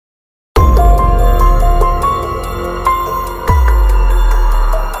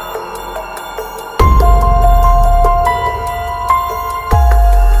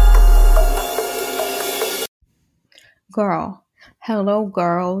Girl, hello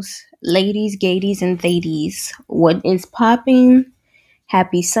girls, ladies, gaydies, and thadies. What is popping?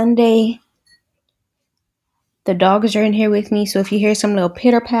 Happy Sunday. The dogs are in here with me, so if you hear some little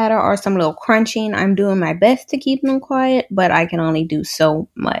pitter patter or some little crunching, I'm doing my best to keep them quiet, but I can only do so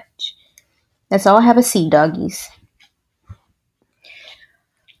much. That's all I have to see, doggies.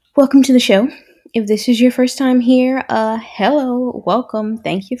 Welcome to the show. If this is your first time here, hello, welcome.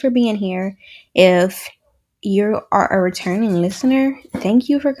 Thank you for being here. If you are a returning listener, thank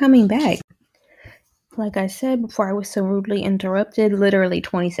you for coming back. Like I said before I was so rudely interrupted, literally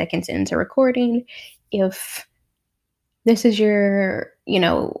 20 seconds into recording, if this is your,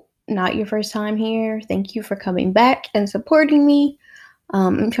 not your first time here, thank you for coming back and supporting me.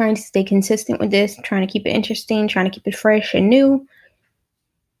 I'm trying to stay consistent with this, trying to keep it interesting, trying to keep it fresh and new.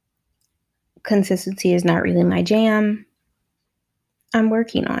 Consistency is not really my jam. I'm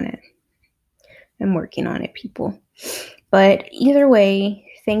working on it, people. But either way,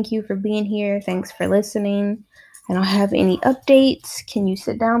 thank you for being here. Thanks for listening. I don't have any updates. Can you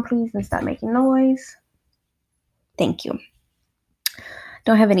sit down, please, and stop making noise? Thank you.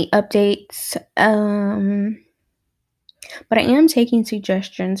 Don't have any updates. But I am taking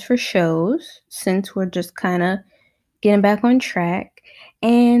suggestions for shows since we're just kind of getting back on track.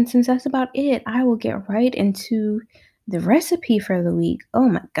 And since that's about it, I will get right into the recipe for the week. Oh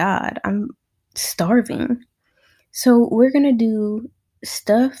my God, I'm starving. So we're going to do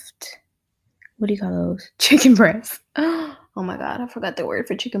stuffed, what do you call those? Chicken breasts. Oh my God, I forgot the word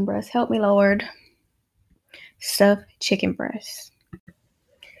for chicken breast. Help me, Lord. Stuffed chicken breasts.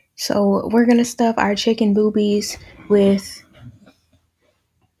 So we're going to stuff our chicken boobies with,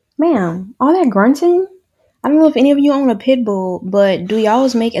 ma'am, all that grunting? I don't know if any of you own a pit bull, but do y'all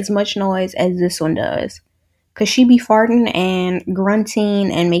make as much noise as this one does? Because she be farting and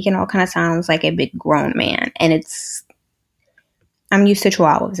grunting and making all kind of sounds like a big grown man. And I'm used to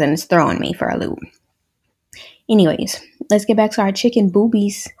chihuahuas and it's throwing me for a loop. Anyways, let's get back to our chicken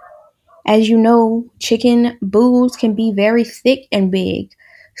boobies. As you know, chicken boobs can be very thick and big.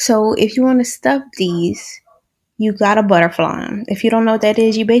 So if you want to stuff these, you gotta butterfly them. If you don't know what that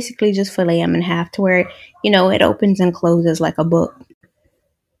is, you basically just fillet them in half to where, it opens and closes like a book.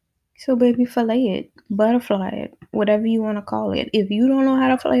 So baby, fillet it, butterfly it, whatever you want to call it. If you don't know how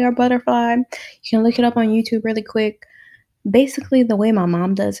to fillet or butterfly, you can look it up on YouTube really quick. Basically, the way my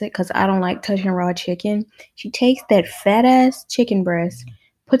mom does it, because I don't like touching raw chicken, she takes that fat ass chicken breast,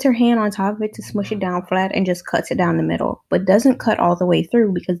 puts her hand on top of it to smush it down flat, and just cuts it down the middle, but doesn't cut all the way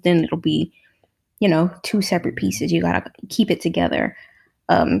through because then it'll be, two separate pieces. You gotta keep it together.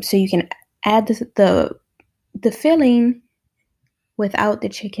 So you can add the filling without the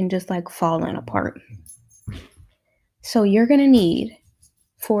chicken just like falling apart. So you're gonna need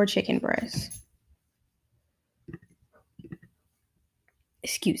 4 chicken breasts.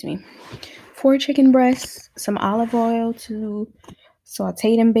 4 chicken breasts, some olive oil to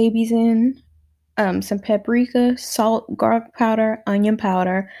saute them babies in, some paprika, salt, garlic powder, onion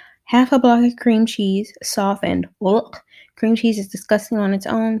powder, half a block of cream cheese, softened. Ugh. Cream cheese is disgusting on its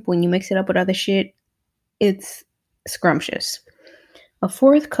own. But when you mix it up with other shit, it's scrumptious. A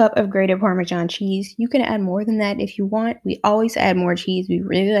 1/4 cup of grated Parmesan cheese. You can add more than that if you want. We always add more cheese. We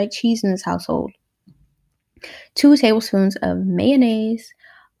really like cheese in this household. 2 tablespoons of mayonnaise,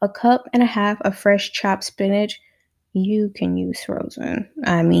 a cup and a half of fresh chopped spinach. You can use frozen.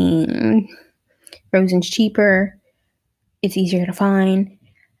 Frozen's cheaper. It's easier to find.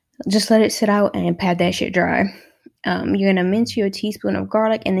 Just let it sit out and pat that shit dry. You're going to mince you a teaspoon of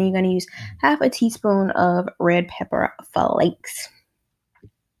garlic, and then you're going to use half a teaspoon of red pepper flakes.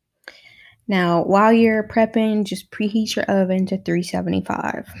 Now, while you're prepping, just preheat your oven to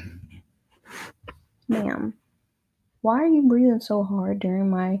 375. Ma'am, why are you breathing so hard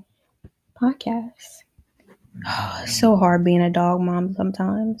during my podcast? It's so hard being a dog mom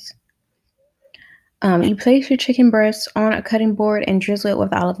sometimes. You place your chicken breasts on a cutting board and drizzle it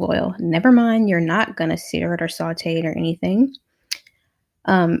with olive oil. Never mind, you're not going to sear it or saute it or anything.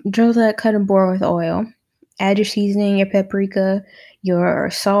 Drizzle that cutting board with oil. Add your seasoning, your paprika,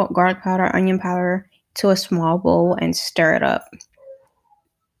 your salt, garlic powder, onion powder to a small bowl and stir it up.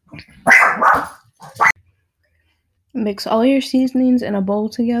 Mix all your seasonings in a bowl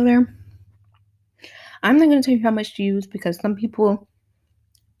together. I'm not going to tell you how much to use because some people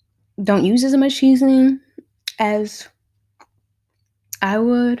don't use as much seasoning as I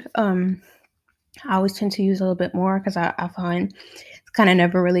would. I always tend to use a little bit more because I find it's kind of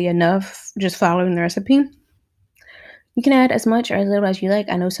never really enough just following the recipe. You can add as much or as little as you like.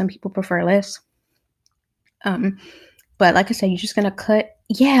 I know some people prefer less. But like I said, you're just going to cut,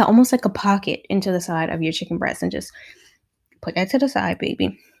 almost like a pocket into the side of your chicken breast and just Put that to the side,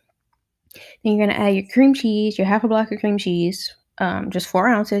 baby. Then you're going to add your cream cheese, your half a block of cream cheese, just 4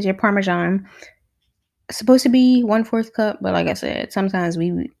 ounces, your Parmesan. It's supposed to be 1/4 cup, but like I said, sometimes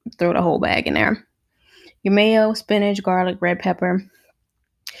we throw the whole bag in there. Your mayo, spinach, garlic, red pepper,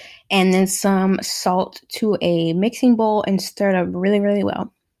 and then some salt to a mixing bowl and stir it up really, really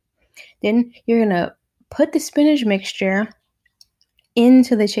well. Then you're going to put the spinach mixture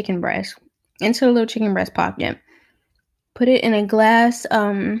into the chicken breast, into the little chicken breast pot. Yeah. Put it in a glass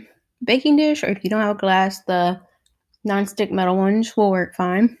baking dish, or if you don't have a glass, the non-stick metal ones will work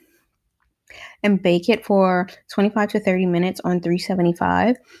fine. And bake it for 25 to 30 minutes on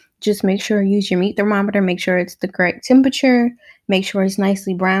 375. Just make sure you use your meat thermometer. Make sure it's the correct temperature. Make sure it's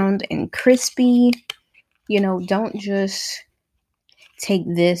nicely browned and crispy. Don't just take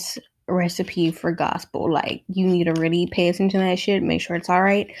this recipe for gospel. Like, you need to really pay attention to that shit. Make sure it's all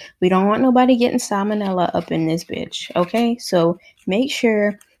right. We don't want nobody getting salmonella up in this bitch, okay? So make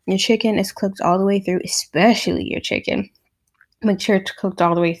sure your chicken is cooked all the way through, especially your chicken. Make sure it's cooked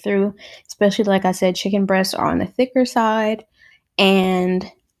all the way through, especially, like I said, chicken breasts are on the thicker side. And,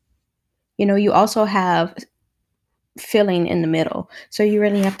 you also have filling in the middle. So you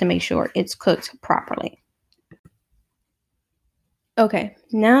really have to make sure it's cooked properly. Okay,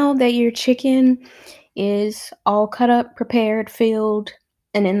 now that your chicken is all cut up, prepared, filled,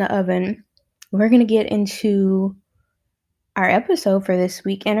 and in the oven, we're going to get into our episode for this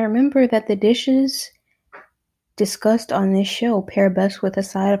week. And remember that the dishes discussed on this show pair best with a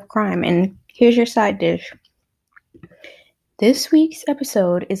side of crime. And here's your side dish. This week's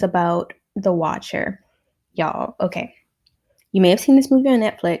episode is about The Watcher. Y'all, okay. You may have seen this movie on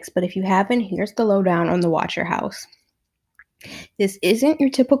Netflix, but if you haven't, here's the lowdown on The Watcher house. This isn't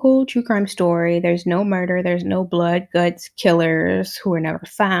your typical true crime story. There's no murder. There's no blood, guts, killers who are never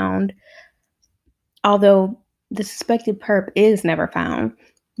found. Although the suspected perp is never found,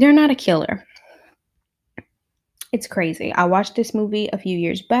 they're not a killer. It's crazy. I watched this movie a few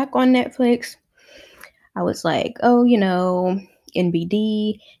years back on Netflix. I was like,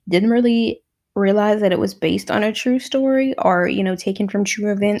 NBD. Didn't really realize that it was based on a true story or, taken from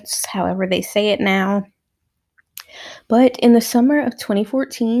true events, however they say it now. But in the summer of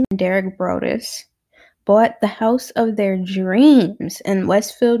 2014, Derek Brodus bought the house of their dreams in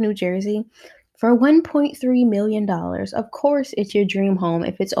Westfield, New Jersey for $1.3 million. Of course, it's your dream home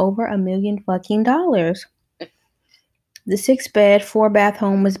if it's over $1 million fucking dollars. The 6-bed, 4-bath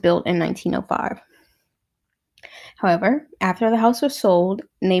home was built in 1905. However, after the house was sold,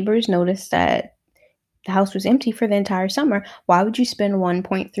 neighbors noticed that the house was empty for the entire summer. Why would you spend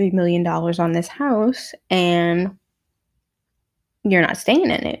 $1.3 million on this house and you're not staying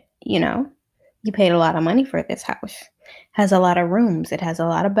in it? You paid a lot of money for this house. It has a lot of rooms. It has a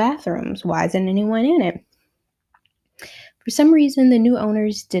lot of bathrooms. Why isn't anyone in it? For some reason, the new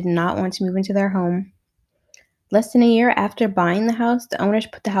owners did not want to move into their home. Less than a year after buying the house, the owners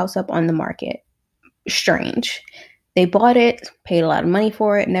put the house up on the market. Strange. They bought it, paid a lot of money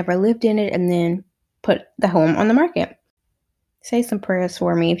for it, never lived in it, and then put the home on the market. Say some prayers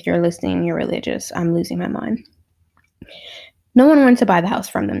for me if you're listening and you're religious. I'm losing my mind. No one wanted to buy the house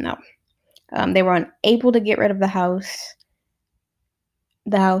from them, though. They were unable to get rid of the house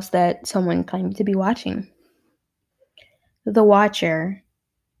that someone claimed to be watching. The Watcher,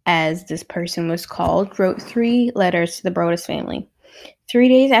 as this person was called, wrote 3 letters to the Brodus family. 3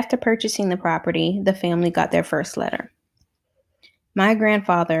 days after purchasing the property, the family got their first letter. My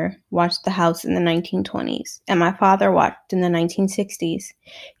grandfather watched the house in the 1920s, and my father watched in the 1960s.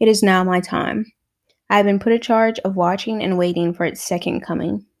 It is now my time. I have been put in charge of watching and waiting for its second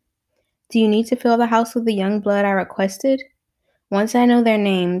coming. Do you need to fill the house with the young blood I requested? Once I know their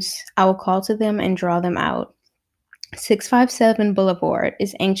names, I will call to them and draw them out. 657 Boulevard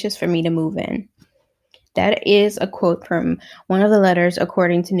is anxious for me to move in. That is a quote from one of the letters,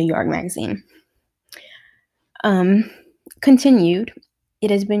 according to New York Magazine. Continued, it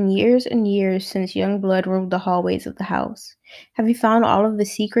has been years and years since young blood roamed the hallways of the house. Have you found all of the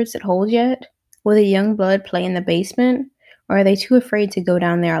secrets it holds yet? Will the young blood play in the basement, or are they too afraid to go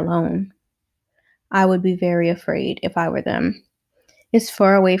down there alone? I would be very afraid if I were them. It's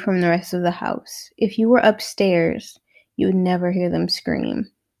far away from the rest of the house. If you were upstairs, you would never hear them scream.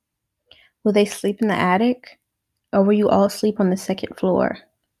 Will they sleep in the attic, or will you all sleep on the second floor?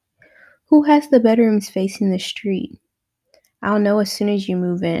 Who has the bedrooms facing the street? I'll know as soon as you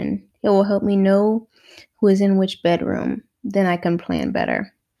move in. It will help me know who is in which bedroom. Then I can plan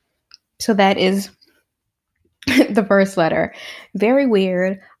better. So that is the first letter. Very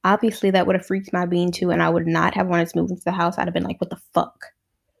weird. Obviously, that would have freaked my bean too, and I would not have wanted to move into the house. I'd have been like, what the fuck?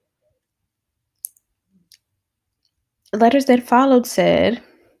 Letters that followed said,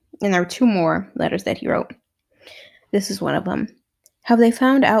 and there were two more letters that he wrote. This is one of them. Have they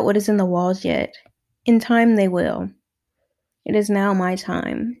found out what is in the walls yet? In time they will. It is now my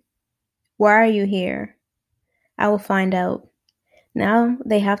time. Why are you here? I will find out. Now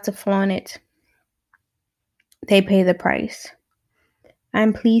they have to flaunt it. They pay the price. I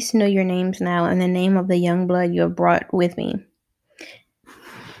am pleased to know your names now and the name of the young blood you have brought with me.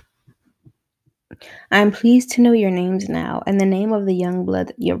 I am pleased to know your names now and the name of the young blood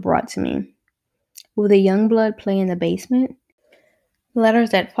that you have brought to me. Will the young blood play in the basement? The letters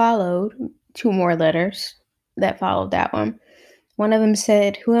that followed, two more letters that followed that one. One of them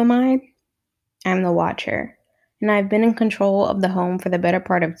said, Who am I? I'm the Watcher, and I've been in control of the home for the better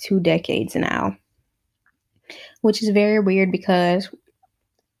part of 2 decades now. Which is very weird because,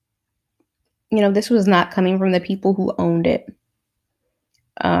 this was not coming from the people who owned it.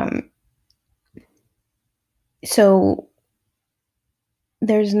 So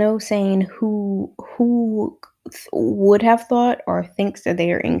there's no saying who would have thought or thinks that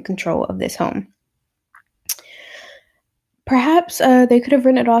they are in control of this home. Perhaps they could have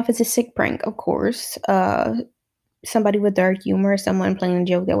written it off as a sick prank, of course. Somebody with dark humor, someone playing a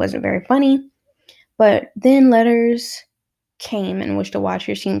joke that wasn't very funny. But then letters came in which the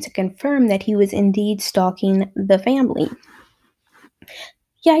Watcher seemed to confirm that he was indeed stalking the family.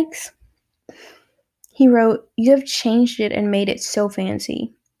 Yikes. He wrote, You have changed it and made it so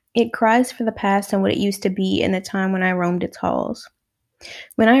fancy. It cries for the past and what it used to be in the time when I roamed its halls.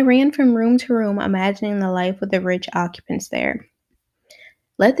 When I ran from room to room, imagining the life with the rich occupants there.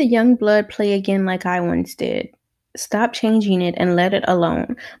 Let the young blood play again like I once did. Stop changing it and let it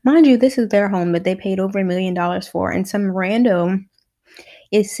alone. Mind you, this is their home that they paid over $1 million for, and some rando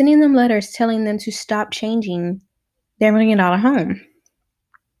is sending them letters telling them to stop changing their $1 million home.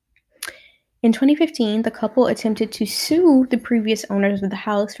 In 2015, the couple attempted to sue the previous owners of the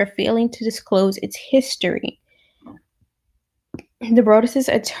house for failing to disclose its history. The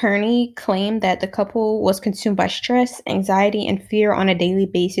Broaddus' attorney claimed that the couple was consumed by stress, anxiety, and fear on a daily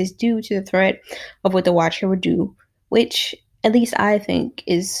basis due to the threat of what the Watcher would do, which, at least I think,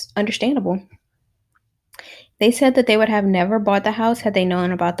 is understandable. They said that they would have never bought the house had they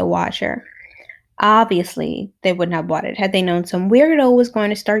known about the Watcher. Obviously, they wouldn't have bought it had they known some weirdo was going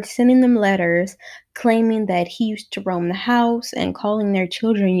to start sending them letters claiming that he used to roam the house and calling their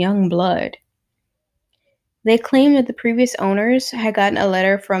children young blood. They claimed that the previous owners had gotten a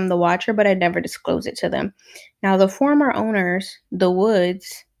letter from the Watcher but had never disclosed it to them. Now, the former owners, the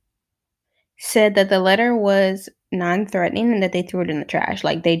Woods, said that the letter was non-threatening and that they threw it in the trash.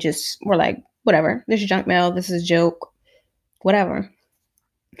 Like, they just were like, whatever, this is junk mail, this is a joke, whatever.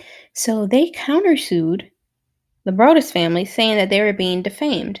 So they countersued the Broaddus family, saying that they were being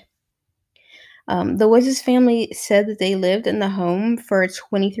defamed. The Woods' family said that they lived in the home for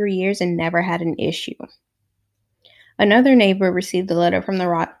 23 years and never had an issue. Another neighbor received a letter from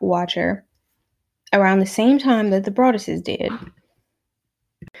the Watcher around the same time that the Broadduses did.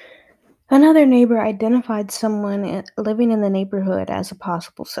 Another neighbor identified someone living in the neighborhood as a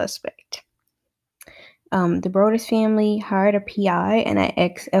possible suspect. The Broaddus family hired a PI and an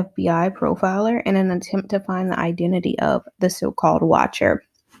ex-FBI profiler in an attempt to find the identity of the so-called Watcher.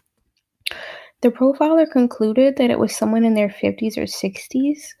 The profiler concluded that it was someone in their 50s or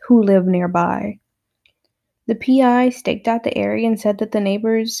 60s who lived nearby. The PI staked out the area and said that the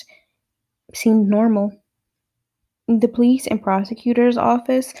neighbors seemed normal. The police and prosecutor's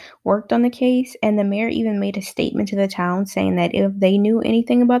office worked on the case, and the mayor even made a statement to the town saying that if they knew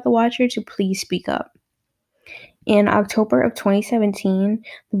anything about the Watcher, to please speak up. In October of 2017,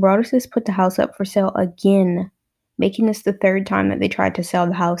 the Broadduses put the house up for sale again, making this the third time that they tried to sell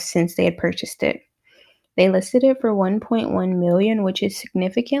the house since they had purchased it. They listed it for $1.1 million, which is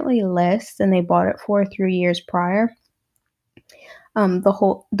significantly less than they bought it for 3 years prior.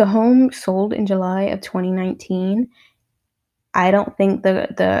 The home sold in July of 2019. I don't think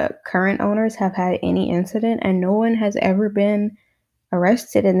the current owners have had any incident, and no one has ever been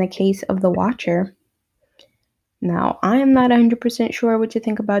arrested in the case of the Watcher. Now, I am not 100% sure what you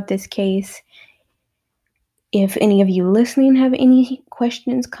think about this case. If any of you listening have any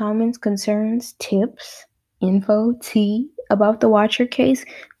questions, comments, concerns, tips, info, tea about the Watcher case,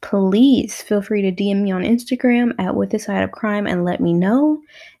 please feel free to DM me on Instagram at With This Side of Crime and let me know.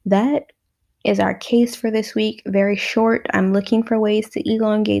 That is our case for this week. Very short. I'm looking for ways to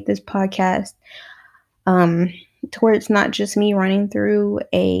elongate this podcast to where it's not just me running through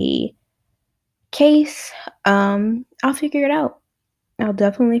a case. I'll figure it out. I'll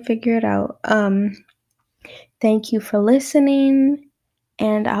definitely figure it out. Thank you for listening,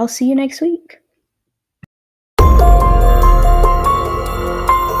 and I'll see you next week.